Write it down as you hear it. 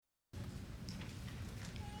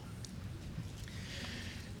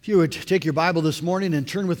If you would take your Bible this morning and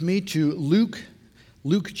turn with me to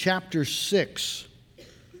Luke chapter 6.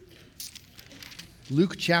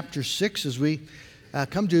 Luke chapter 6 as we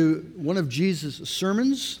come to one of Jesus'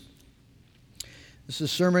 sermons. This is a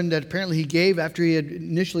sermon that apparently he gave after he had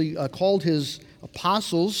initially called his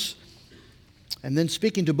apostles. And then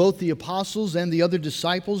speaking to both the apostles and the other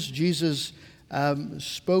disciples, Jesus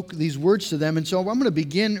spoke these words to them. And so I'm going to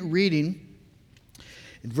begin reading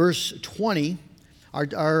in verse 20.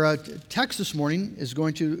 Our text this morning is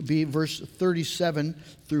going to be verse 37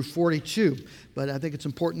 through 42, but I think it's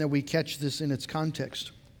important that we catch this in its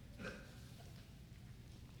context.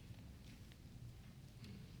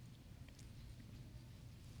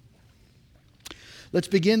 Let's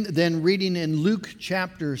begin then reading in Luke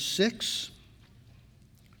chapter 6,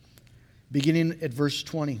 beginning at verse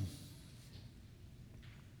 20.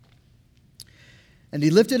 And he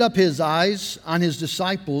lifted up his eyes on his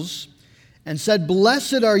disciples and said,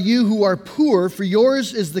 "Blessed are you who are poor, for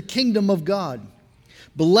yours is the kingdom of God.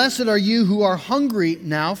 Blessed are you who are hungry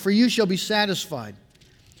now, for you shall be satisfied.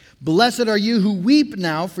 Blessed are you who weep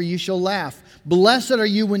now, for you shall laugh. Blessed are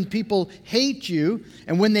you when people hate you,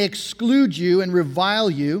 and when they exclude you and revile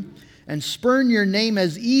you, and spurn your name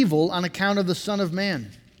as evil on account of the Son of Man.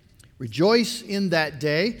 Rejoice in that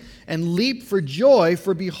day, and leap for joy,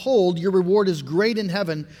 for behold, your reward is great in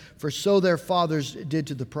heaven, for so their fathers did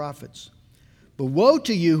to the prophets. But woe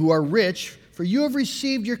to you who are rich, for you have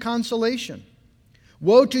received your consolation.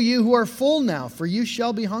 Woe to you who are full now, for you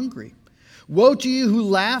shall be hungry. Woe to you who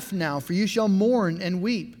laugh now, for you shall mourn and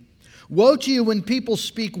weep. Woe to you when people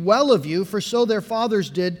speak well of you, for so their fathers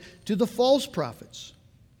did to the false prophets.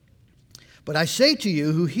 But I say to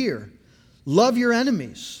you who hear, love your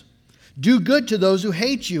enemies. Do good to those who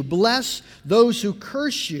hate you. Bless those who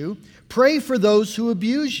curse you. Pray for those who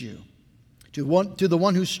abuse you. To the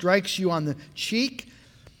one who strikes you on the cheek,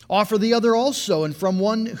 offer the other also. And from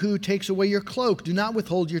one who takes away your cloak, do not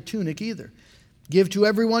withhold your tunic either. Give to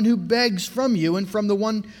everyone who begs from you, and from the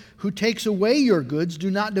one who takes away your goods,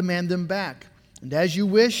 do not demand them back. And as you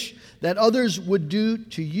wish that others would do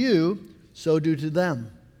to you, so do to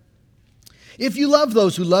them. If you love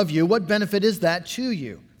those who love you, what benefit is that to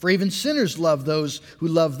you? For even sinners love those who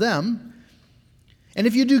love them. And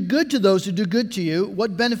if you do good to those who do good to you,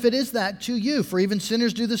 what benefit is that to you? For even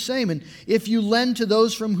sinners do the same. And if you lend to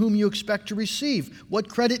those from whom you expect to receive, what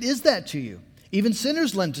credit is that to you? Even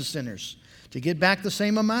sinners lend to sinners to get back the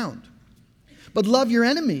same amount. But love your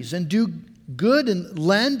enemies and do good and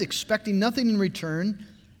lend, expecting nothing in return,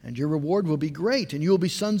 and your reward will be great, and you will be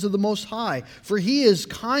sons of the Most High. For he is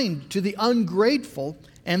kind to the ungrateful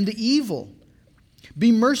and the evil.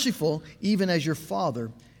 Be merciful, even as your Father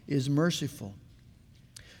is merciful."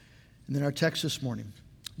 And then our text this morning.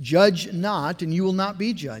 "Judge not, and you will not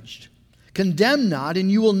be judged. Condemn not,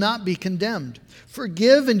 and you will not be condemned.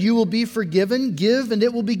 Forgive, and you will be forgiven. Give, and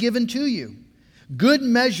it will be given to you. Good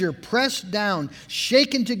measure, pressed down,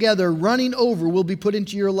 shaken together, running over, will be put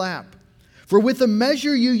into your lap. For with the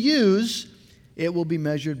measure you use, it will be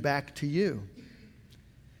measured back to you."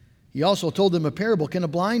 He also told them a parable. "Can a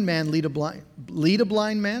blind man lead a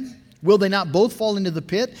blind man? Will they not both fall into the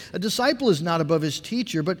pit? A disciple is not above his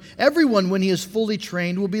teacher, but everyone, when he is fully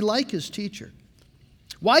trained, will be like his teacher.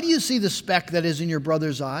 Why do you see the speck that is in your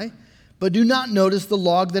brother's eye, but do not notice the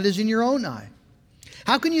log that is in your own eye?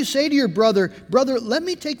 How can you say to your brother, 'Brother, let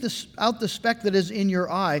me take out the speck that is in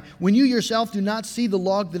your eye,' when you yourself do not see the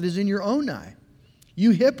log that is in your own eye? You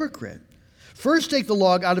hypocrite! First take the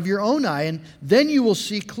log out of your own eye, and then you will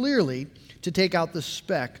see clearly to take out the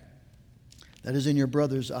speck that is in your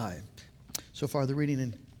brother's eye." So far, the reading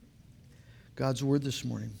in God's Word this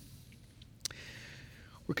morning.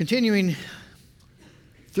 We're continuing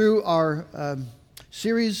through our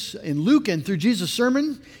series in Luke and through Jesus'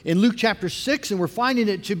 sermon in Luke chapter 6, and we're finding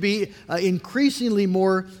it to be increasingly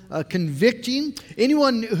more convicting.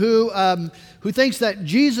 Anyone who thinks that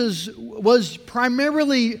Jesus was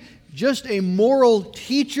primarily just a moral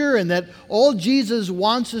teacher and that all Jesus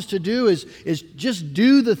wants us to do is just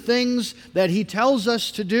do the things that he tells us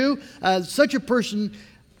to do, such a person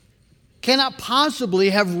cannot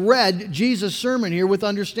possibly have read Jesus' sermon here with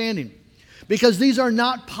understanding, because these are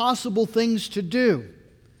not possible things to do.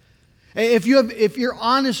 If you're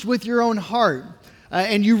honest with your own heart,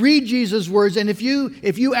 and you read Jesus' words, and if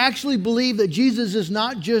you actually believe that Jesus is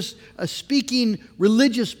not just speaking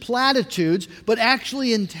religious platitudes, but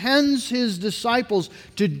actually intends his disciples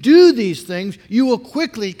to do these things, you will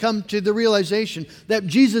quickly come to the realization that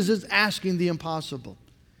Jesus is asking the impossible.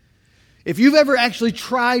 If you've ever actually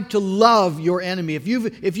tried to love your enemy, if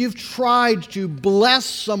you've tried to bless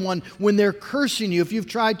someone when they're cursing you, if you've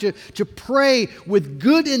tried to pray with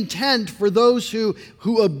good intent for those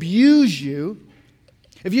who abuse you,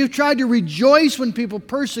 if you've tried to rejoice when people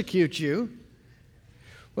persecute you,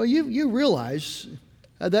 well, you realize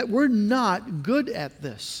that we're not good at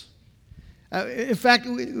this. In fact,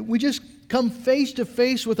 we just come face to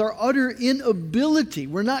face with our utter inability.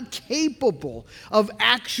 We're not capable of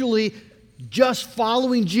actually just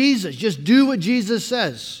following Jesus. Just do what Jesus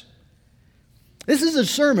says. This is a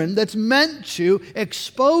sermon that's meant to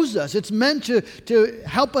expose us. It's meant to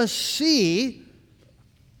help us see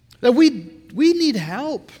that we need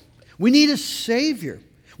help. We need a Savior.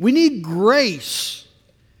 We need grace.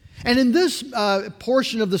 And in this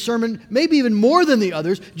portion of the sermon, maybe even more than the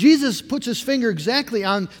others, Jesus puts his finger exactly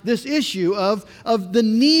on this issue of the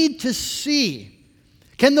need to see.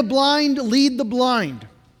 Can the blind lead the blind?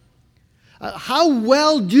 How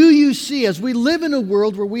well do you see as we live in a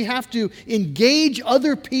world where we have to engage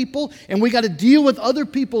other people and we got to deal with other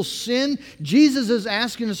people's sin? Jesus is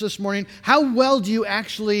asking us this morning, how well do you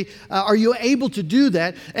actually, are you able to do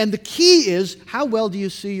that? And the key is, how well do you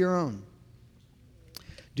see your own?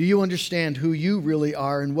 Do you understand who you really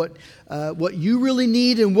are and what you really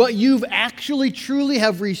need and what you've actually truly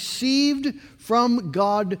have received from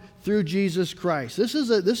God through Jesus Christ? This is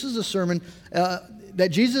a sermon that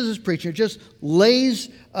Jesus is preaching. It just lays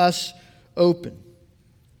us open.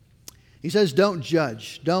 He says, don't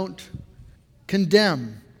judge, don't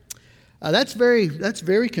condemn. That's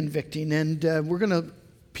very convicting, and we're going to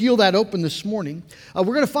peel that open this morning. We're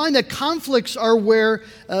going to find that conflicts are where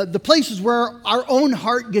the places where our own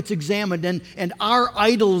heart gets examined and our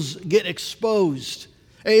idols get exposed.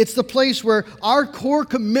 It's the place where our core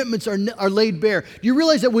commitments are laid bare. Do you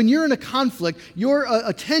realize that when you're in a conflict, your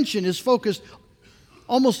attention is focused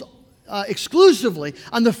almost exclusively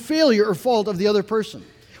on the failure or fault of the other person?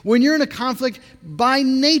 When you're in a conflict, by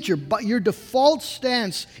nature, but your default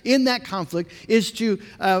stance in that conflict is to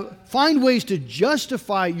find ways to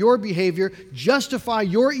justify your behavior, justify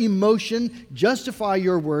your emotion, justify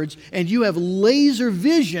your words, and you have laser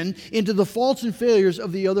vision into the faults and failures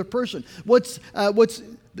of the other person. What's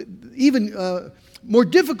even more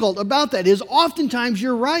difficult about that is oftentimes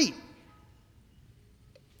you're right.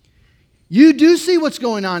 You do see what's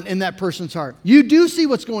going on in that person's heart. You do see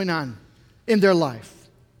what's going on in their life.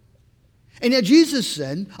 And yet Jesus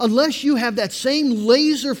said, unless you have that same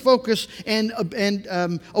laser focus and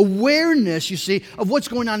awareness, you see, of what's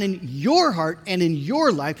going on in your heart and in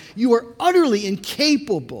your life, you are utterly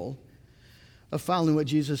incapable of following what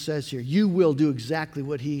Jesus says here. You will do exactly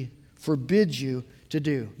what he forbids you to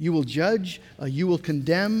do. You will judge, you will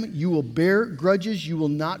condemn, you will bear grudges, you will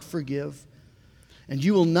not forgive, and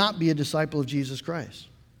you will not be a disciple of Jesus Christ.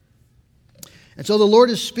 And so the Lord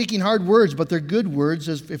is speaking hard words, but they're good words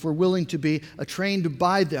if we're willing to be trained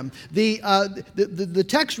by them. The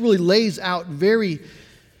text really lays out very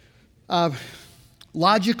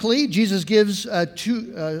logically. Jesus gives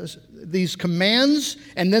these commands,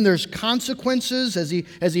 and then there's consequences as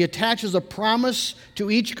he attaches a promise to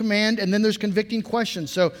each command, and then there's convicting questions.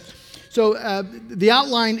 So the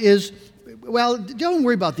outline is, well, don't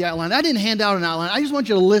worry about the outline. I didn't hand out an outline. I just want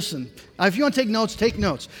you to listen. If you want to take notes, take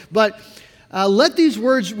notes. But let these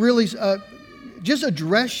words really just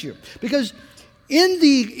address you. Because in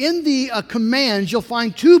the commands, you'll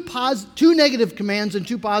find two negative commands and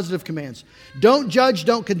two positive commands. Don't judge,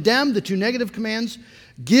 don't condemn, the two negative commands.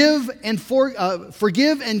 Forgive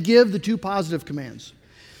and give, the two positive commands.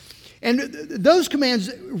 And those commands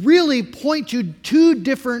really point to two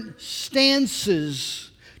different stances,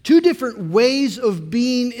 two different ways of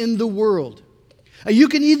being in the world. You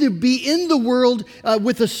can either be in the world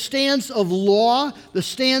with a stance of law, the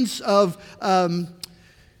stance of,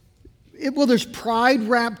 there's pride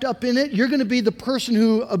wrapped up in it. You're going to be the person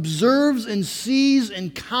who observes and sees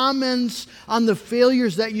and comments on the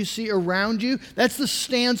failures that you see around you. That's the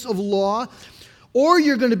stance of law. Or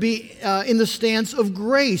you're going to be in the stance of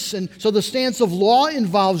grace. And so the stance of law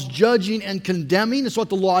involves judging and condemning. It's what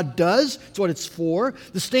the law does. It's what it's for.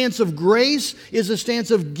 The stance of grace is a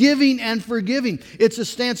stance of giving and forgiving. It's a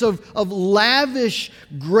stance of lavish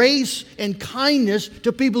grace and kindness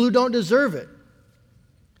to people who don't deserve it.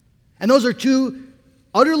 And those are two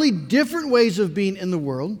utterly different ways of being in the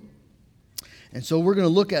world. And so we're going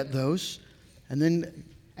to look at those and then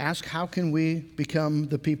ask, how can we become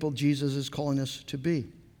the people Jesus is calling us to be?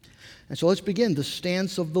 And so let's begin. The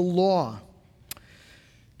stance of the law.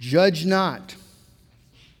 Judge not.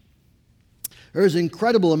 There's an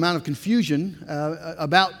incredible amount of confusion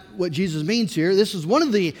about what Jesus means here. This is one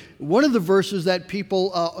of the verses that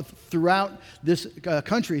people throughout this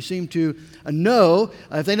country seem to know.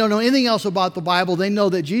 If they don't know anything else about the Bible, they know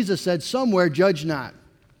that Jesus said somewhere, "Judge not."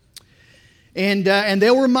 And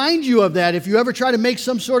they'll remind you of that if you ever try to make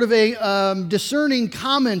some sort of a discerning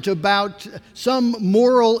comment about some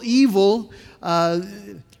moral evil.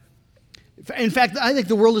 In fact, I think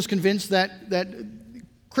the world is convinced that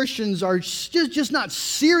Christians are just not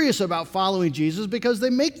serious about following Jesus because they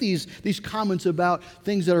make these comments about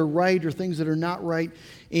things that are right or things that are not right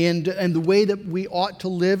and the way that we ought to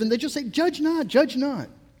live. And they just say, "Judge not, judge not."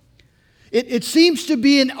 It seems to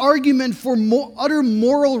be an argument for utter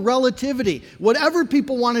moral relativity. Whatever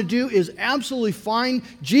people want to do is absolutely fine.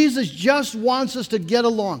 Jesus just wants us to get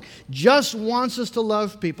along, just wants us to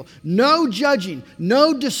love people. No judging,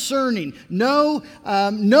 no discerning, no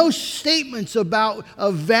statements about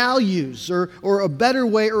values or a better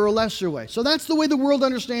way or a lesser way. So that's the way the world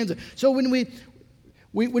understands it. So when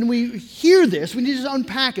we hear this, we need to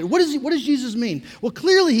unpack it. What does Jesus mean? Well,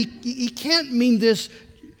 clearly he can't mean this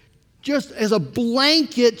just as a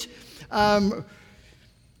blanket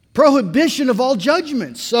prohibition of all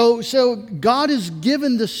judgments. So God has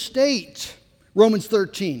given the state, Romans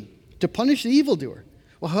 13, to punish the evildoer.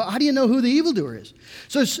 Well, how do you know who the evildoer is?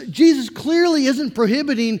 So Jesus clearly isn't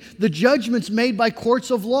prohibiting the judgments made by courts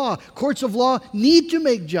of law. Courts of law need to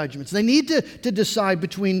make judgments. They need to decide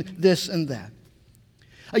between this and that.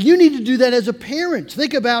 You need to do that as a parent.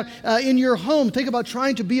 Think about in your home. Think about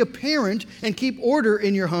trying to be a parent and keep order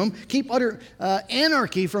in your home. Keep utter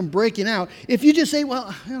anarchy from breaking out. If you just say, "Well,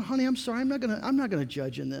 honey, I'm sorry, I'm not gonna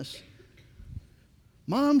judge in this.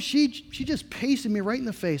 Mom, she just pasted me right in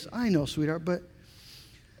the face. I know, sweetheart, but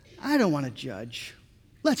I don't want to judge.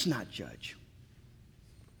 Let's not judge."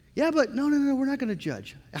 Yeah, but no, we're not going to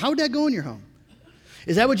judge. How would that go in your home?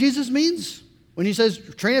 Is that what Jesus means when he says,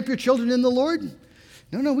 "Train up your children in the Lord"?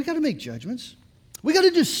 No, we got to make judgments. We got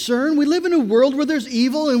to discern. We live in a world where there's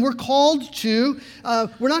evil, and we're not called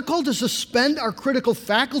to suspend our critical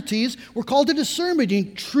faculties. We're called to discern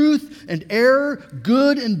between truth and error,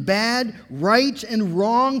 good and bad, right and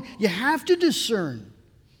wrong. You have to discern.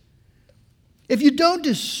 If you don't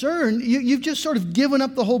discern, you've just sort of given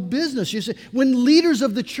up the whole business. You see, when leaders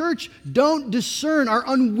of the church don't discern, are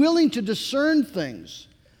unwilling to discern things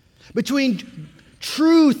between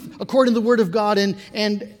truth according to the Word of God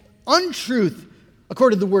and untruth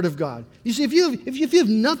according to the Word of God. You see, if you have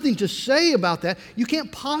nothing to say about that, you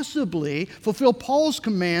can't possibly fulfill Paul's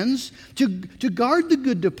commands to guard the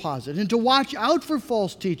good deposit and to watch out for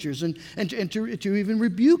false teachers and to even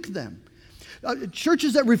rebuke them.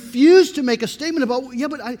 Churches that refuse to make a statement about,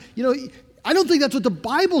 I don't think that's what the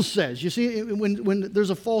Bible says. You see, when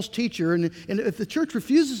there's a false teacher, and if the church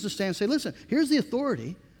refuses to stand and say, "Listen, here's the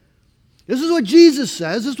authority. This is what Jesus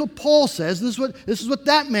says. This is what Paul says. This is what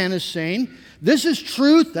that man is saying. This is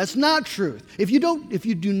truth. That's not truth." If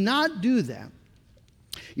you do not do that,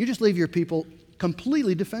 you just leave your people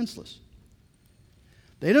completely defenseless.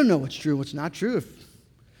 They don't know what's true, what's not true. If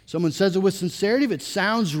someone says it with sincerity, if it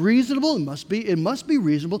sounds reasonable, it must be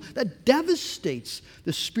reasonable. That devastates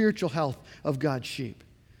the spiritual health of God's sheep.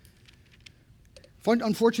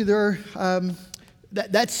 Unfortunately, there are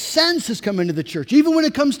that sense has come into the church, even when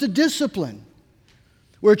it comes to discipline,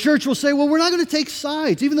 where a church will say, "Well, we're not going to take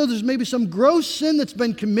sides, even though there's maybe some gross sin that's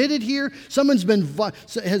been committed here. Someone's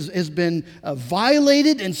has been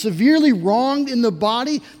violated and severely wronged in the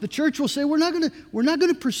body." The church will say, "We're not going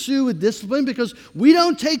to pursue with discipline because we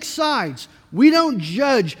don't take sides, we don't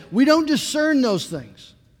judge, we don't discern those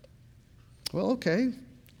things." Well, okay,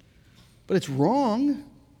 but it's wrong.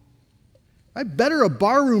 Better a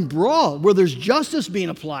barroom brawl where there's justice being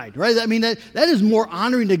applied, right? I mean, that is more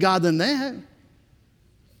honoring to God than that.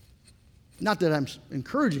 Not that I'm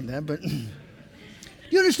encouraging that, but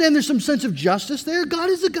you understand there's some sense of justice there? God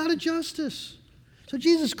is the God of justice. So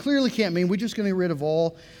Jesus clearly can't mean we're just going to get rid of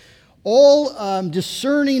all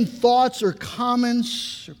discerning thoughts or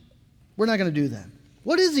comments. We're not going to do that.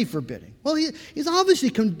 What is he forbidding? Well, he's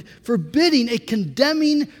obviously forbidding a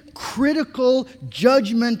condemning, critical,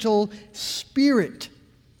 judgmental spirit.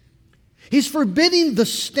 He's forbidding the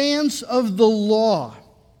stance of the law,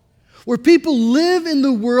 where people live in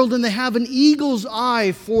the world and they have an eagle's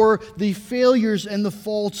eye for the failures and the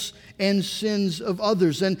faults and sins of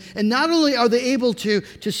others. And not only are they able to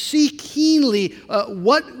see keenly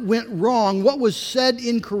what went wrong, what was said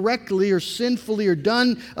incorrectly or sinfully or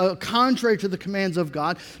done contrary to the commands of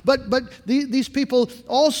God, but these people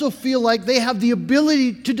also feel like they have the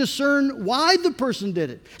ability to discern why the person did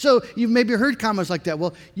it. So you've maybe heard comments like that.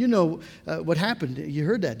 "Well, you know what happened. You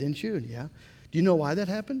heard that, didn't you?" "Yeah." Do you know why that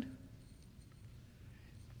happened?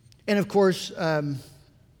 And of course,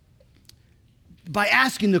 by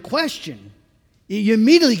asking the question, you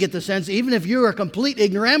immediately get the sense, even if you're a complete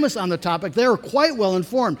ignoramus on the topic, they're quite well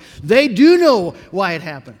informed. They do know why it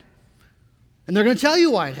happened. And they're going to tell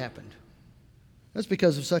you why it happened. That's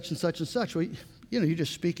because of such and such and such. Well, you're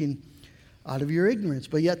just speaking out of your ignorance.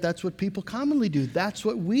 But yet that's what people commonly do. That's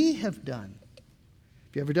what we have done.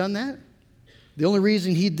 Have you ever done that? The only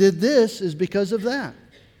reason he did this is because of that.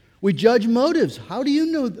 We judge motives. How do you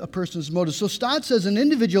know a person's motives? So Stott says an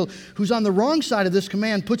individual who's on the wrong side of this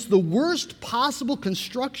command puts the worst possible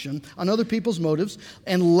construction on other people's motives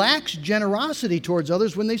and lacks generosity towards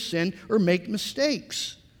others when they sin or make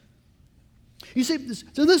mistakes. You see,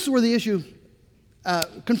 so this is where the issue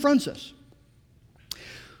confronts us.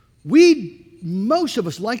 Most of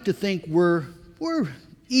us like to think we're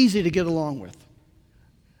easy to get along with.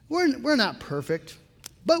 We're not perfect,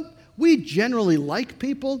 but we generally like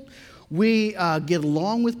people. We get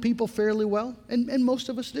along with people fairly well, and most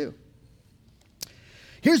of us do.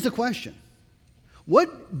 Here's the question.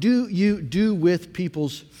 What do you do with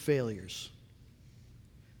people's failures?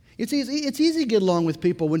 It's easy to get along with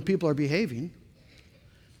people when people are behaving.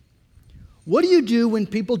 What do you do when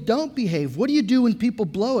people don't behave? What do you do when people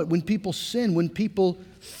blow it, when people sin, when people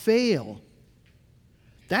fail?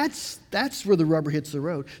 That's where the rubber hits the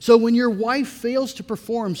road. So when your wife fails to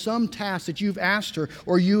perform some task that you've asked her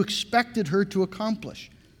or you expected her to accomplish,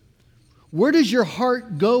 where does your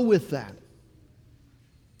heart go with that?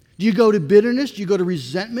 Do you go to bitterness? Do you go to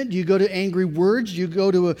resentment? Do you go to angry words? Do you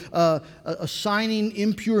go to assigning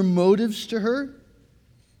impure motives to her?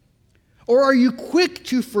 Or are you quick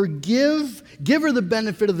to forgive, give her the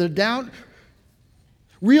benefit of the doubt,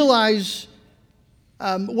 realize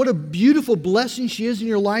what a beautiful blessing she is in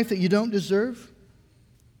your life that you don't deserve?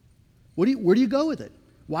 Where do you go with it?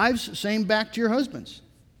 Wives, same back to your husbands.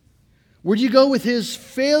 Where do you go with his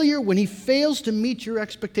failure when he fails to meet your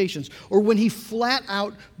expectations or when he flat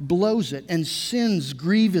out blows it and sins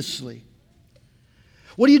grievously?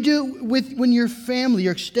 What do you do when your family,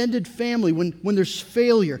 your extended family, when there's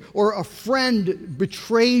failure or a friend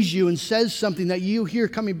betrays you and says something that you hear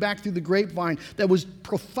coming back through the grapevine that was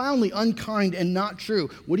profoundly unkind and not true?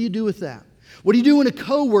 What do you do with that? What do you do when a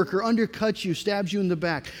coworker undercuts you, stabs you in the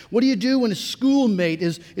back? What do you do when a schoolmate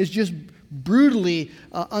is just brutally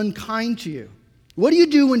unkind to you? What do you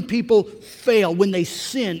do when people fail, when they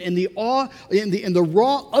sin, in the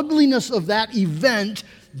raw ugliness of that event?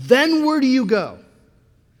 Then where do you go?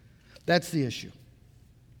 That's the issue.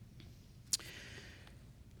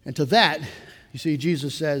 And to that, you see,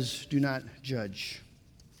 Jesus says, do not judge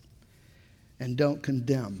and don't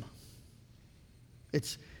condemn.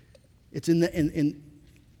 It's in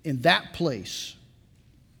that place.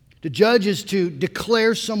 To judge is to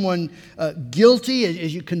declare someone guilty.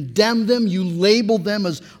 As you condemn them, you label them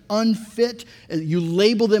as unfit. You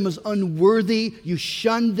label them as unworthy. You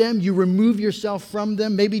shun them. You remove yourself from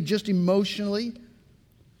them, maybe just emotionally.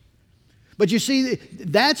 But you see,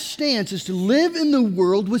 that stance is to live in the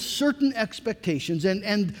world with certain expectations,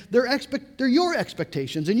 and they're your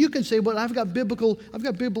expectations. And you can say, well, I've got biblical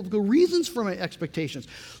reasons for my expectations.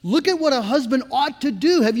 Look at what a husband ought to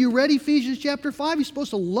do. Have you read Ephesians chapter 5? He's supposed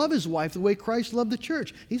to love his wife the way Christ loved the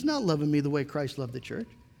church. He's not loving me the way Christ loved the church.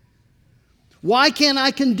 Why can't I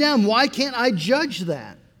condemn? Why can't I judge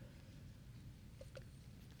that?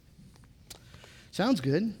 Sounds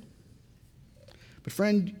good. But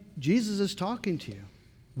friend, Jesus is talking to you.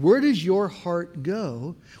 Where does your heart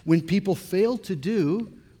go when people fail to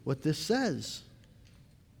do what this says?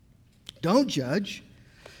 Don't judge.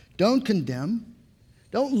 Don't condemn.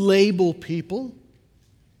 Don't label people.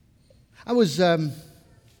 I was in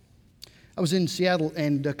Seattle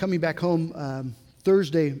and coming back home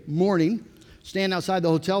Thursday morning, standing outside the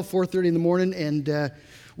hotel, 4:30 in the morning, and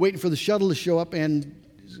waiting for the shuttle to show up, and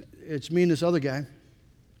it's me and this other guy.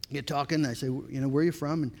 Get talking, I say, where are you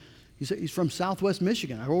from? And he said, he's from Southwest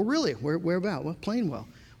Michigan. I go, well, really? Where about? Well, Plainwell.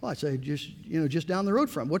 Well, I say, just down the road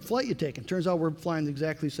from. What flight you taking? Turns out we're flying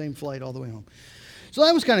exactly the same flight all the way home. So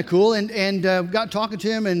that was kind of cool, and got talking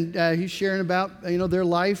to him, and he's sharing about, their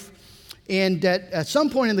life. And at some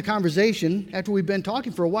point in the conversation, after we'd been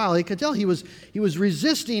talking for a while, I could tell he was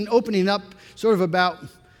resisting opening up sort of about,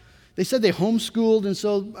 they said they homeschooled, and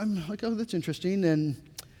so I'm like, oh, that's interesting.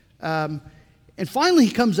 And finally,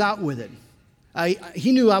 he comes out with it.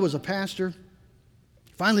 He knew I was a pastor.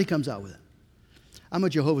 Finally, he comes out with it. I'm a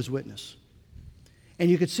Jehovah's Witness. And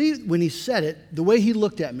you could see when he said it, the way he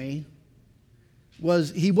looked at me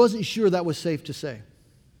was he wasn't sure that was safe to say.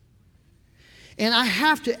 And I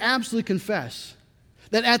have to absolutely confess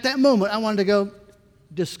that at that moment, I wanted to go,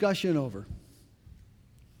 discussion over.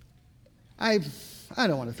 I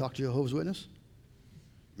don't want to talk to Jehovah's Witness.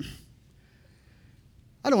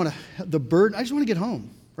 I don't want to, the burden, I just want to get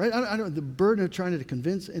home, right? I don't, the burden of trying to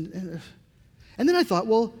convince. And then I thought,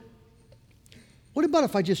 well, what about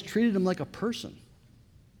if I just treated him like a person?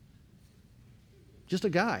 Just a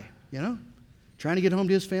guy, trying to get home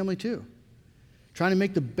to his family too. Trying to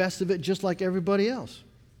make the best of it just like everybody else.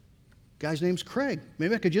 Guy's name's Craig.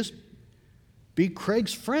 Maybe I could just be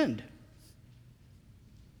Craig's friend.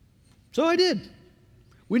 So I did.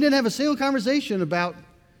 We didn't have a single conversation about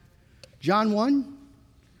John 1,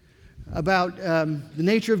 about the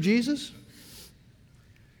nature of Jesus.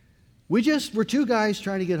 We just were two guys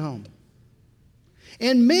trying to get home.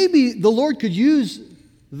 And maybe the Lord could use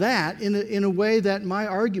that in a way that my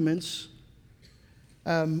arguments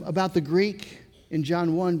about the Greek in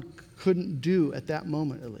John 1 couldn't do at that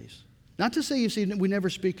moment, at least. Not to say, you see, we never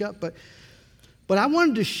speak up, but I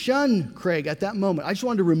wanted to shun Craig at that moment. I just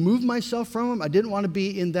wanted to remove myself from him. I didn't want to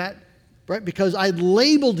be in that, right? Because I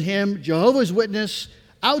labeled him Jehovah's Witness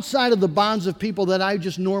outside of the bonds of people that I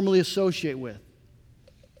just normally associate with.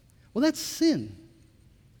 Well, that's sin.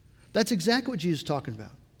 That's exactly what Jesus is talking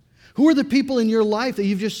about. Who are the people in your life that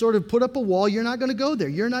you've just sort of put up a wall? You're not going to go there.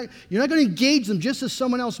 You're not going to engage them just as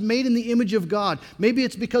someone else made in the image of God. Maybe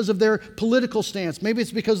it's because of their political stance. Maybe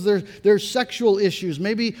it's because of their sexual issues.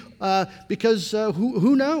 Maybe because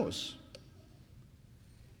who knows?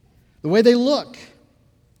 The way they look.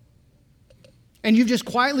 And you've just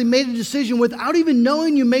quietly made a decision without even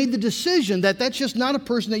knowing you made the decision that that's just not a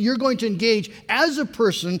person that you're going to engage as a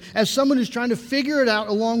person, as someone who's trying to figure it out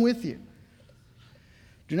along with you.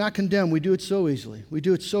 Do not condemn. We do it so easily. We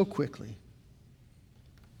do it so quickly.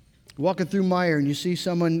 Walking through Meijer and you see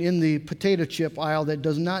someone in the potato chip aisle that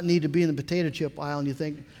does not need to be in the potato chip aisle, and you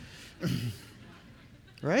think,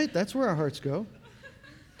 right? That's where our hearts go.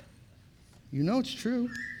 You know it's true.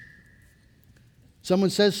 Someone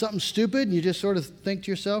says something stupid, and you just sort of think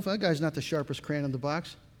to yourself, that guy's not the sharpest crayon in the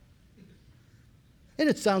box. And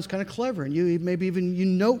it sounds kind of clever, and you maybe even you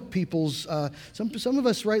note people's, some of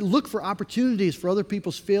us, right, look for opportunities for other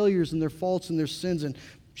people's failures and their faults and their sins and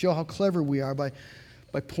show how clever we are by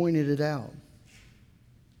pointing it out.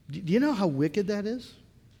 Do you know how wicked that is?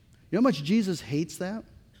 You know how much Jesus hates that?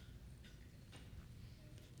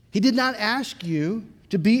 He did not ask you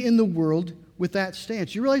to be in the world with that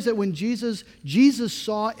stance. You realize that when Jesus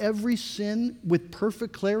saw every sin with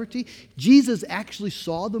perfect clarity, Jesus actually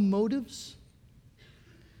saw the motives.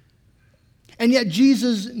 And yet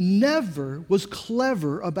Jesus never was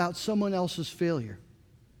clever about someone else's failure.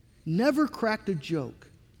 Never cracked a joke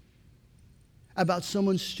about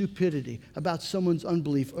someone's stupidity, about someone's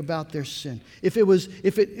unbelief, about their sin. If it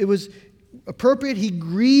was appropriate, he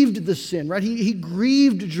grieved the sin, right? He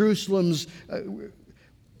grieved Jerusalem's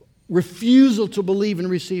refusal to believe and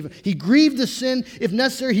receive him. He grieved the sin. If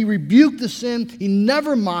necessary, he rebuked the sin. He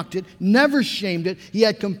never mocked it, never shamed it. He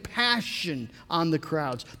had compassion on the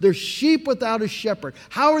crowds. They're sheep without a shepherd.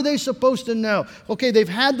 How are they supposed to know? Okay, they've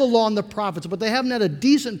had the law and the prophets, but they haven't had a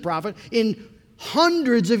decent prophet in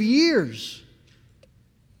hundreds of years.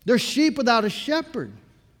 They're sheep without a shepherd.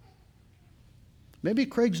 Maybe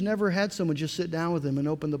Craig's never had someone just sit down with him and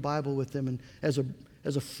open the Bible with him and as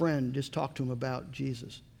a friend just talk to him about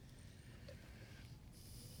Jesus.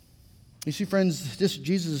 You see, friends,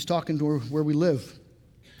 Jesus is talking to where we live.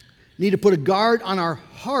 We need to put a guard on our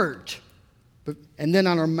heart and then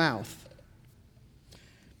on our mouth.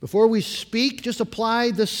 Before we speak, just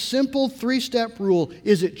apply the simple 3-step rule.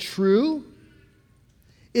 Is it true?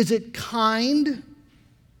 Is it kind?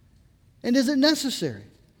 And is it necessary?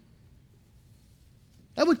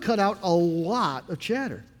 That would cut out a lot of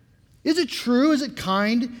chatter. Is it true? Is it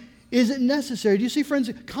kind? Is it necessary? Do you see, friends,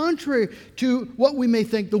 contrary to what we may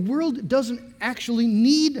think, the world doesn't actually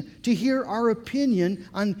need to hear our opinion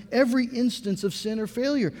on every instance of sin or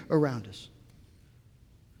failure around us.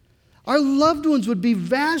 Our loved ones would be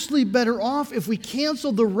vastly better off if we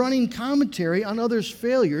canceled the running commentary on others'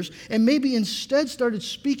 failures and maybe instead started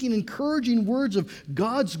speaking encouraging words of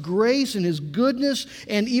God's grace and His goodness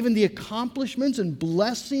and even the accomplishments and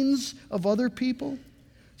blessings of other people.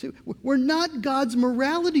 See, we're not God's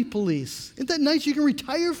morality police. Isn't that nice? You can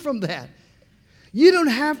retire from that. You don't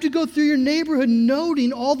have to go through your neighborhood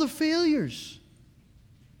noting all the failures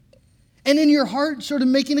and in your heart sort of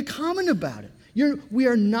making a comment about it. We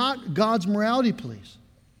are not God's morality police.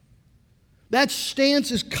 That stance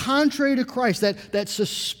is contrary to Christ, that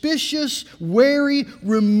suspicious, wary,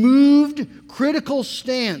 removed, critical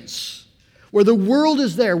stance where the world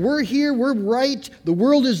is there. We're here, we're right, the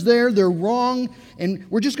world is there, they're wrong, and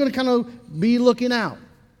we're just going to kind of be looking out.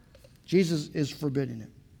 Jesus is forbidding it.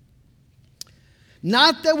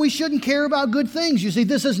 Not that we shouldn't care about good things. You see,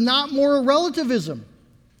 this is not moral relativism.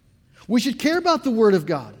 We should care about the Word of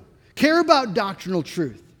God, care about doctrinal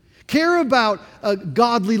truth, care about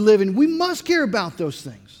godly living. We must care about those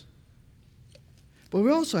things. But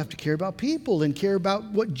we also have to care about people and care about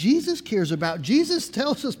what Jesus cares about. Jesus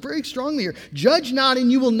tells us very strongly here, judge not and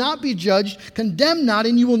you will not be judged, condemn not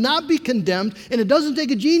and you will not be condemned. And it doesn't take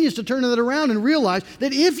a genius to turn that around and realize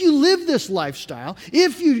that if you live this lifestyle,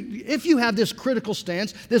 if you have this critical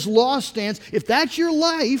stance, this law stance, if that's your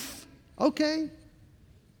life, okay.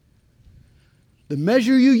 The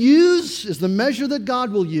measure you use is the measure that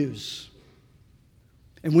God will use.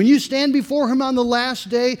 And when you stand before Him on the last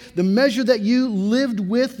day, the measure that you lived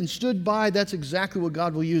with and stood by, that's exactly what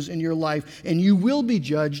God will use in your life. And you will be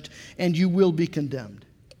judged and you will be condemned.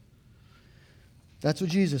 That's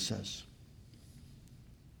what Jesus says.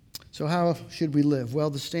 So how should we live?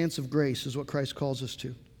 Well, the stance of grace is what Christ calls us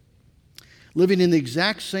to. Living in the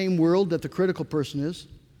exact same world that the critical person is,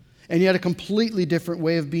 and yet a completely different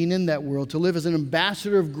way of being in that world, to live as an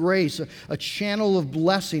ambassador of grace, a channel of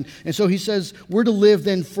blessing. And so he says we're to live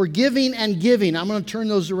then forgiving and giving. I'm going to turn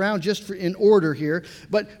those around just in order here.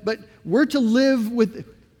 But we're to live with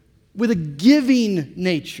a giving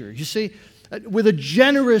nature, you see, with a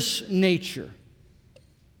generous nature.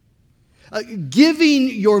 Giving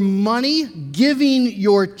your money, giving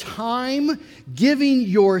your time, giving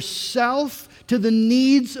yourself to the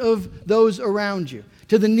needs of those around you,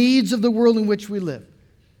 to the needs of the world in which we live.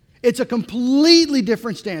 It's a completely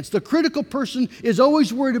different stance. The critical person is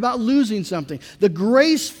always worried about losing something. The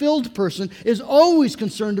grace-filled person is always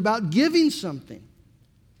concerned about giving something,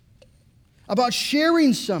 about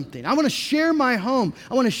sharing something. I want to share my home.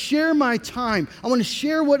 I want to share my time. I want to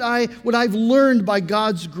share what I've learned by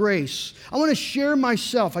God's grace. I want to share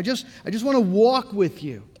myself. I just want to walk with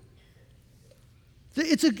you. Do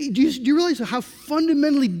you realize how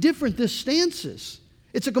fundamentally different this stance is?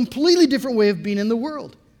 It's a completely different way of being in the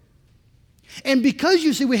world. And because,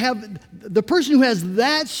 you see, we have the person who has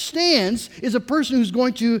that stance is a person who's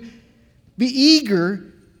going to be eager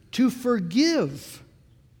to forgive.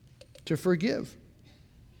 To forgive.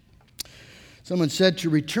 Someone said to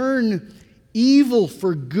return evil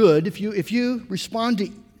for good. If you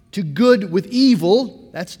respond to good with evil,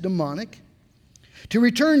 that's demonic. To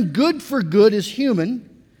return good for good is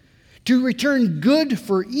human. To return good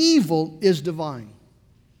for evil is divine.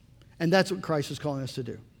 And that's what Christ is calling us to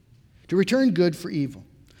do. To return good for evil.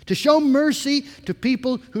 To show mercy to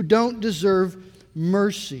people who don't deserve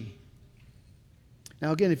mercy.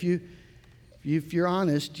 Now again, if you're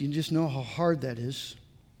honest, you just know how hard that is.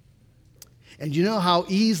 And you know how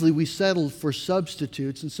easily we settle for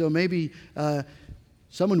substitutes. And so maybe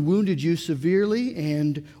someone wounded you severely,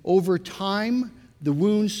 and over time, the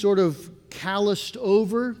wound sort of calloused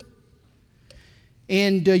over.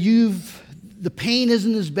 And the pain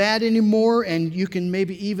isn't as bad anymore, and you can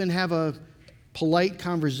maybe even have a polite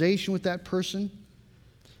conversation with that person.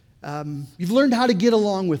 You've learned how to get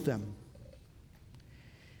along with them.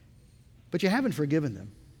 But you haven't forgiven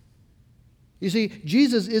them. You see,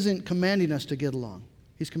 Jesus isn't commanding us to get along.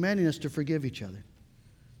 He's commanding us to forgive each other.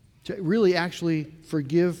 To really actually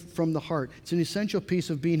forgive from the heart. It's an essential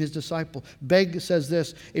piece of being His disciple. Begg says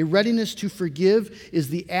this, a readiness to forgive is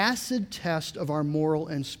the acid test of our moral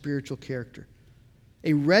and spiritual character.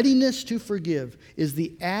 A readiness to forgive is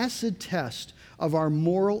the acid test of our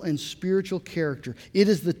moral and spiritual character. It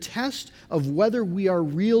is the test of whether we are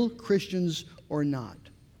real Christians or not.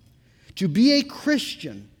 To be a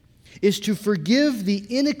Christian is to forgive the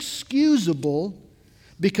inexcusable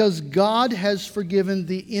because God has forgiven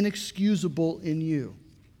the inexcusable in you.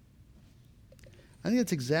 I think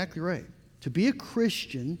that's exactly right. To be a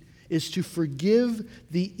Christian is to forgive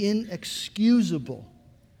the inexcusable.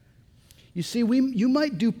 You see, you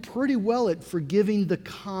might do pretty well at forgiving the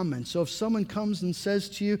common. So if someone comes and says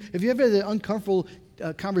to you, if you ever had an uncomfortable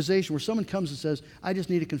conversation where someone comes and says, I just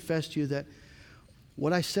need to confess to you that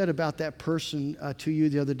what I said about that person to you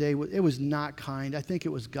the other day, it was not kind. I think it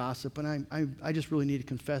was gossip, and I just really need to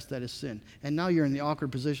confess that as sin. And now you're in the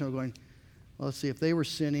awkward position of going, well, let's see, if they were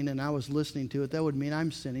sinning and I was listening to it, that would mean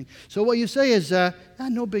I'm sinning. So what you say is,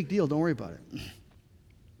 no big deal, don't worry about it.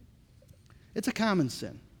 It's a common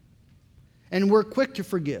sin. And we're quick to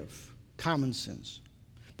forgive common sins.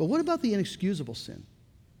 But what about the inexcusable sin?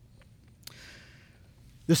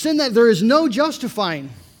 The sin that there is no justifying.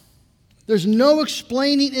 There's no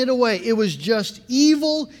explaining it away. It was just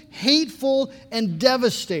evil, hateful, and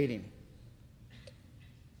devastating.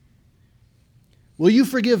 Will you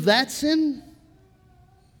forgive that sin?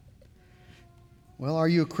 Well, are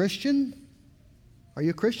you a Christian? Are you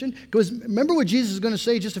a Christian? Because remember what Jesus is going to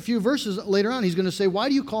say just a few verses later on. He's going to say, why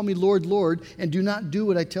do you call me Lord, Lord, and do not do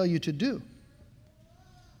what I tell you to do?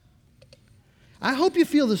 I hope you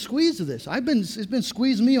feel the squeeze of this. It's been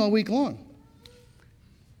squeezing me all week long.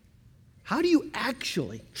 How do you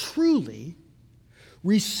actually, truly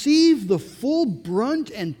receive the full brunt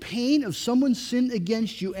and pain of someone's sin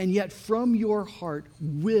against you, and yet from your heart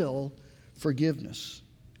will forgiveness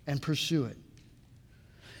and pursue it?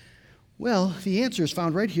 Well, the answer is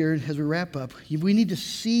found right here as we wrap up. We need to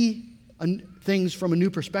see things from a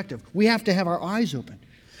new perspective. We have to have our eyes open.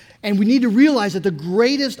 And we need to realize that the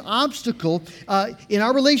greatest obstacle in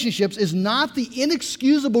our relationships is not the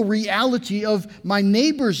inexcusable reality of my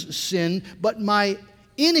neighbor's sin, but my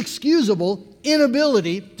inexcusable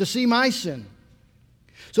inability to see my sin.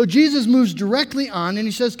 So Jesus moves directly on and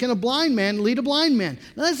he says, can a blind man lead a blind man?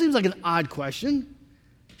 Now that seems like an odd question.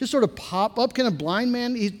 Just sort of pop up. Can a blind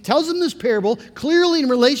man, he tells him this parable, clearly in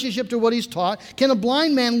relationship to what he's taught. Can a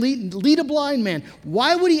blind man lead a blind man?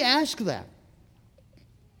 Why would he ask that?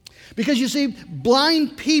 Because you see,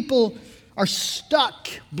 blind people are stuck.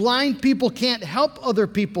 Blind people can't help other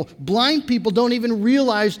people. Blind people don't even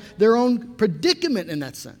realize their own predicament in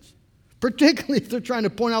that sense, particularly if they're trying to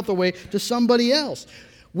point out the way to somebody else.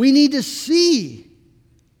 We need to see,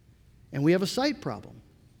 and we have a sight problem.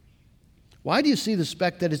 Why do you see the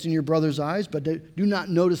speck that is in your brother's eyes, but do not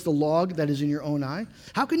notice the log that is in your own eye?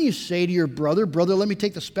 How can you say to your brother, brother, let me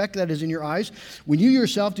take the speck that is in your eyes, when you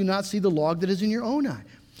yourself do not see the log that is in your own eye?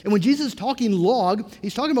 And when Jesus is talking log,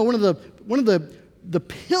 he's talking about one of the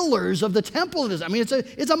pillars of the temple. I mean,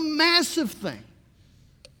 it's a massive thing.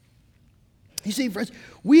 You see, friends,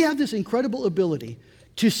 we have this incredible ability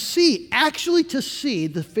to see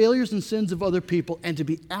the failures and sins of other people and to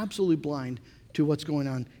be absolutely blind to what's going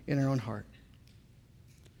on in our own heart.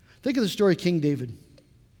 Think of the story of King David.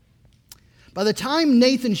 By the time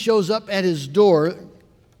Nathan shows up at his door,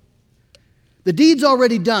 the deed's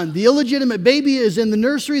already done. The illegitimate baby is in the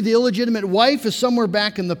nursery. The illegitimate wife is somewhere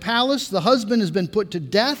back in the palace. The husband has been put to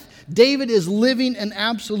death. David is living an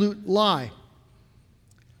absolute lie.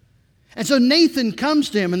 And so Nathan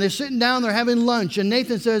comes to him, and they're sitting down, they're having lunch, and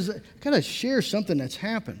Nathan says, I got to share something that's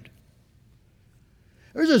happened.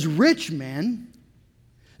 There's this rich man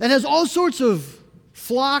that has all sorts of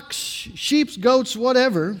flocks, sheep, goats,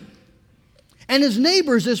 whatever. And his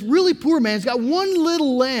neighbor's this really poor man. He's got one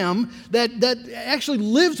little lamb that actually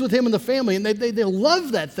lives with him in the family. And they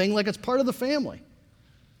love that thing like it's part of the family.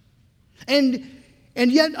 And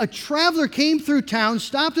yet a traveler came through town,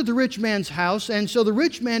 stopped at the rich man's house. And so the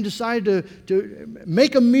rich man decided to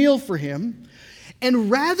make a meal for him. And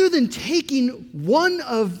rather than taking one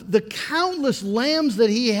of the countless lambs that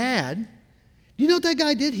he had, you know what that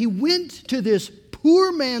guy did? He went to this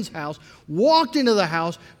poor man's house, walked into the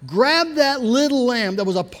house, grabbed that little lamb that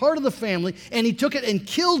was a part of the family, and he took it and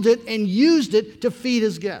killed it and used it to feed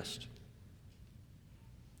his guest.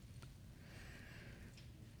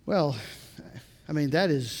 Well, I mean,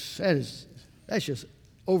 that's just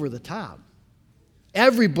over the top.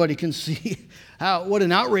 Everybody can see what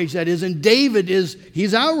an outrage that is, and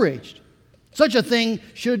he's outraged. Such a thing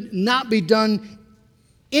should not be done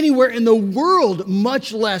anywhere in the world,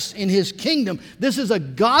 much less in his kingdom. This is a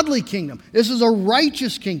godly kingdom. This is a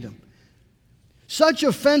righteous kingdom. Such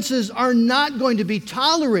offenses are not going to be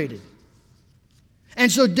tolerated. And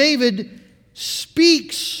so David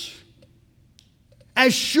speaks,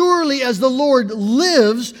 as surely as the Lord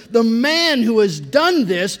lives, the man who has done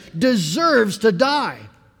this deserves to die.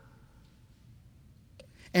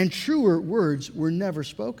 And truer words were never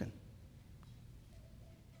spoken.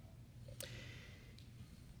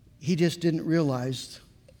 He just didn't realize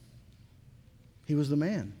he was the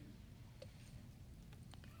man.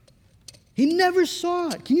 He never saw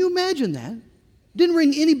it. Can you imagine that? Didn't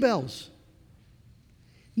ring any bells.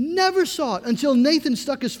 Never saw it until Nathan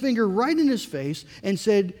stuck his finger right in his face and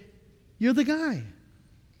said, "You're the guy."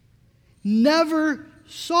 Never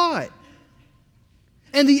saw it.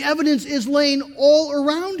 And the evidence is laying all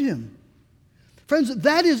around him. Friends,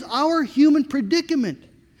 that is our human predicament.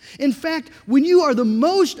 In fact, when you are the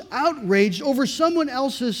most outraged over someone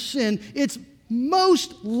else's sin, it's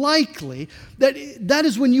most likely that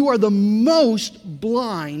is when you are the most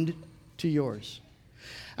blind to yours.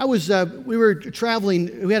 We were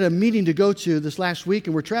traveling, we had a meeting to go to this last week,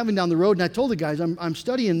 and we're traveling down the road, and I told the guys, I'm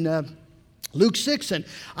studying Luke 6, and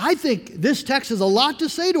I think this text has a lot to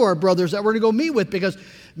say to our brothers that we're going to go meet with, because,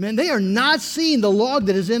 man, they are not seeing the log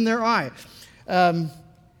that is in their eye.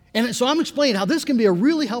 And so I'm explaining how this can be a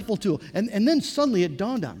really helpful tool. And then suddenly it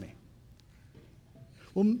dawned on me.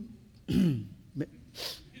 Well,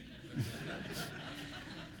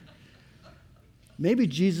 maybe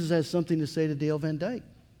Jesus has something to say to Dale Van Dyke.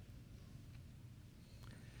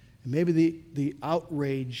 And maybe the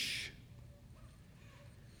outrage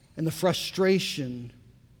and the frustration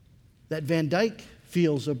that Van Dyke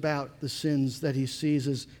feels about the sins that he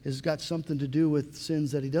sees has got something to do with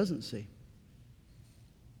sins that he doesn't see.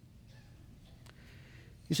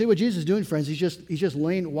 You see what Jesus is doing, friends? He's just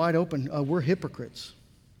laying it wide open. We're hypocrites.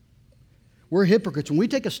 We're hypocrites. When we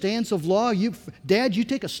take a stance of law, Dad, you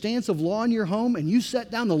take a stance of law in your home and you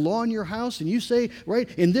set down the law in your house and you say, right,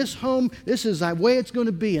 in this home, this is the way it's going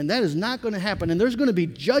to be, and that is not going to happen, and there's going to be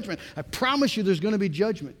judgment. I promise you there's going to be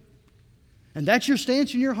judgment. And that's your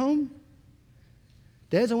stance in your home?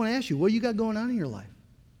 Dads, I want to ask you, what do you got going on in your life?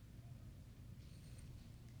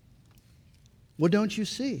 What don't you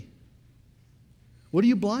see? What are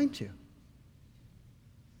you blind to?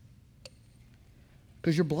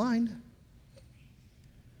 Because you're blind.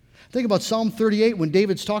 Think about Psalm 38 when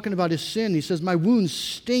David's talking about his sin. He says, my wounds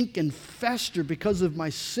stink and fester because of my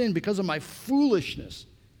sin, because of my foolishness.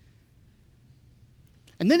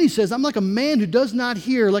 And then he says, I'm like a man who does not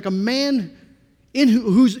hear, like a man in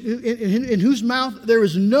whose mouth there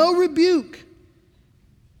is no rebuke.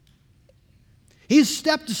 He's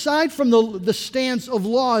stepped aside from the stance of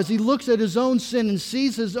law as he looks at his own sin and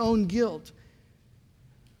sees his own guilt.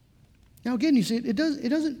 Now again, you see, it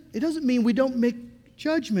doesn't mean we don't make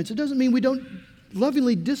judgments. It doesn't mean we don't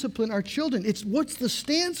lovingly discipline our children. It's what's the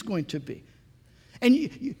stance going to be? And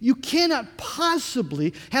you cannot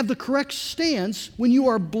possibly have the correct stance when you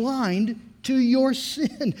are blind to your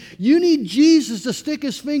sin. You need Jesus to stick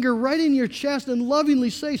his finger right in your chest and lovingly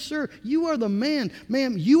say, sir, you are the man.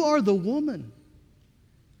 Ma'am, you are the woman.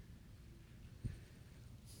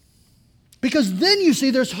 Because then you see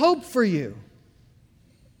there's hope for you.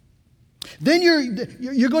 Then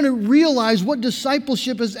you're going to realize what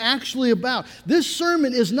discipleship is actually about. This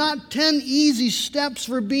sermon is not 10 easy steps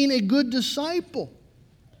for being a good disciple.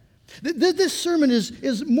 This sermon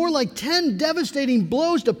is more like 10 devastating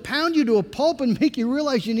blows to pound you to a pulp and make you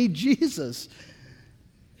realize you need Jesus.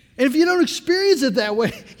 And if you don't experience it that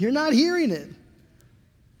way, you're not hearing it.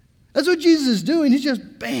 That's what Jesus is doing. He's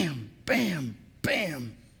just bam, bam,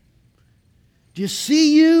 bam. Do you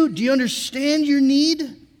see you? Do you understand your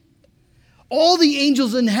need? All the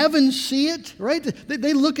angels in heaven see it, right?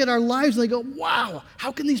 They look at our lives and they go, wow,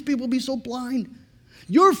 how can these people be so blind?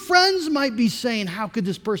 Your friends might be saying, how could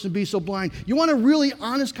this person be so blind? You want a really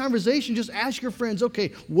honest conversation? Just ask your friends, okay,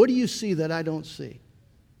 what do you see that I don't see?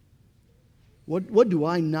 What do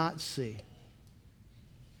I not see?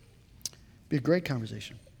 Be a great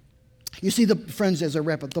conversation. You see, friends, as I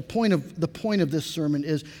wrap up, the point of this sermon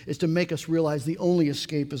is to make us realize the only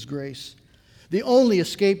escape is grace. The only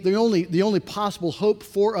escape, the only possible hope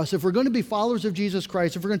for us, if we're going to be followers of Jesus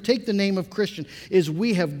Christ, if we're going to take the name of Christian, is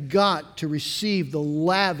we have got to receive the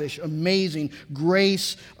lavish, amazing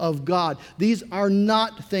grace of God. These are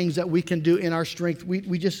not things that we can do in our strength.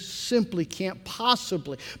 We just simply can't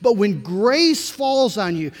possibly. But when grace falls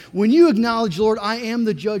on you, when you acknowledge, Lord, I am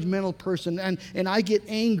the judgmental person, and I get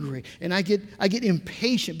angry, and I get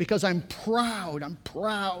impatient because I'm proud,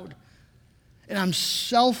 and I'm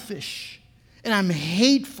selfish, and I'm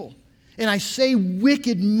hateful, and I say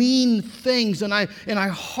wicked, mean things, and I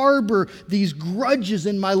harbor these grudges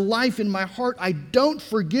in my life, in my heart. I don't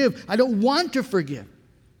forgive. I don't want to forgive.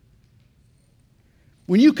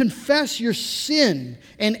 When you confess your sin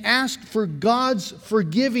and ask for God's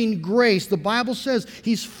forgiving grace, the Bible says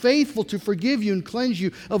He's faithful to forgive you and cleanse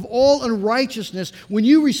you of all unrighteousness. When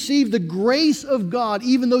you receive the grace of God,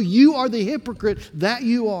 even though you are the hypocrite that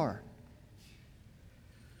you are,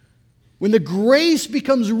 when the grace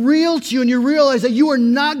becomes real to you and you realize that you are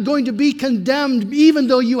not going to be condemned even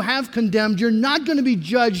though you have condemned, you're not going to be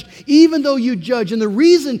judged even though you judge. And the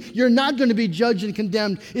reason you're not going to be judged and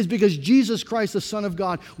condemned is because Jesus Christ, the Son of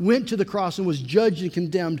God, went to the cross and was judged and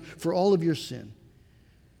condemned for all of your sin.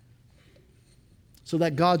 So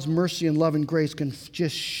that God's mercy and love and grace can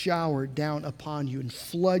just shower down upon you and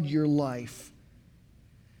flood your life.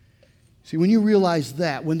 See, when you realize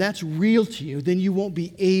that, when that's real to you, then you won't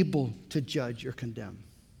be able to judge or condemn.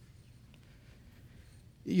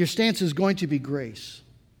 Your stance is going to be grace.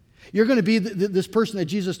 You're going to be this person that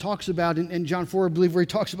Jesus talks about in John 4, I believe, where he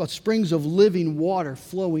talks about springs of living water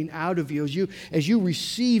flowing out of you as you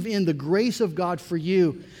receive in the grace of God for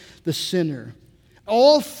you, the sinner.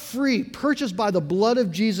 All free, purchased by the blood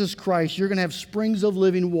of Jesus Christ. You're going to have springs of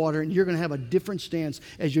living water, and you're going to have a different stance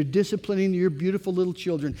as you're disciplining your beautiful little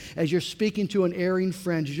children, as you're speaking to an erring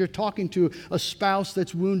friend, as you're talking to a spouse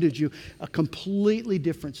that's wounded you. A completely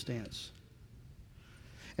different stance.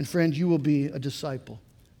 And friend, you will be a disciple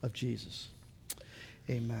of Jesus.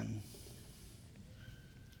 Amen.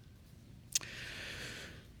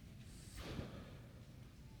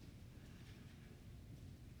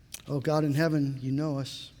 Oh, God in heaven, you know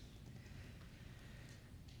us.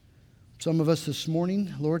 Some of us this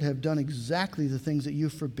morning, Lord, have done exactly the things that you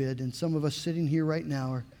forbid, and some of us sitting here right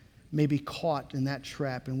now are maybe caught in that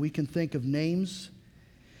trap, and we can think of names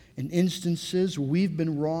and instances where we've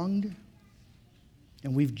been wronged,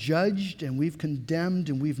 and we've judged, and we've condemned,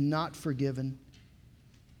 and we've not forgiven.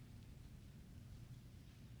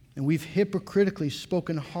 And we've hypocritically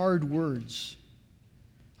spoken hard words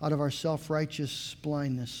out of our self-righteous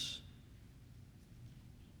blindness.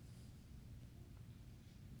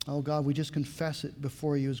 Oh God, we just confess it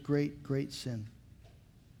before you as great, great sin.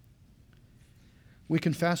 We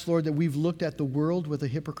confess, Lord, that we've looked at the world with a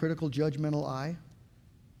hypocritical, judgmental eye.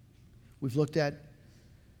 We've looked at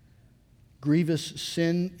grievous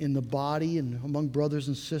sin in the body and among brothers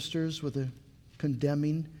and sisters with a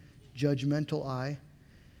condemning, judgmental eye.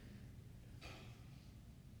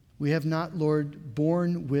 We have not, Lord,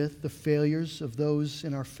 borne with the failures of those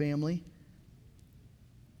in our family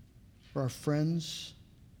or our friends.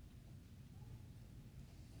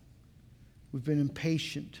 We've been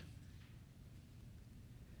impatient,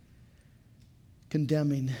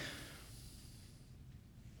 condemning.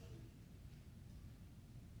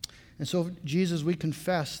 And so, Jesus, we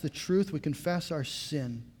confess the truth. We confess our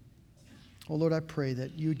sin. Oh, Lord, I pray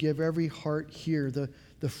that you would give every heart here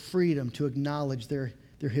the freedom to acknowledge their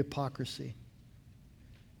hypocrisy.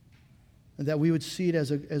 And that we would see it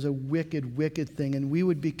as a wicked, wicked thing. And we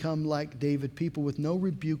would become like David, people with no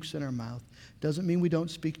rebukes in our mouth. Doesn't mean we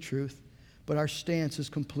don't speak truth, but our stance is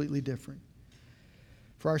completely different.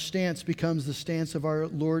 For our stance becomes the stance of our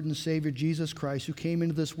Lord and Savior Jesus Christ, who came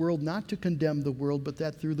into this world not to condemn the world, but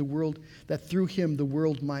that through him the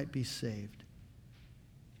world might be saved.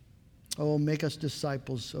 Oh, make us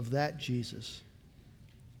disciples of that Jesus.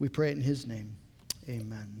 We pray it in his name.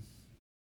 Amen.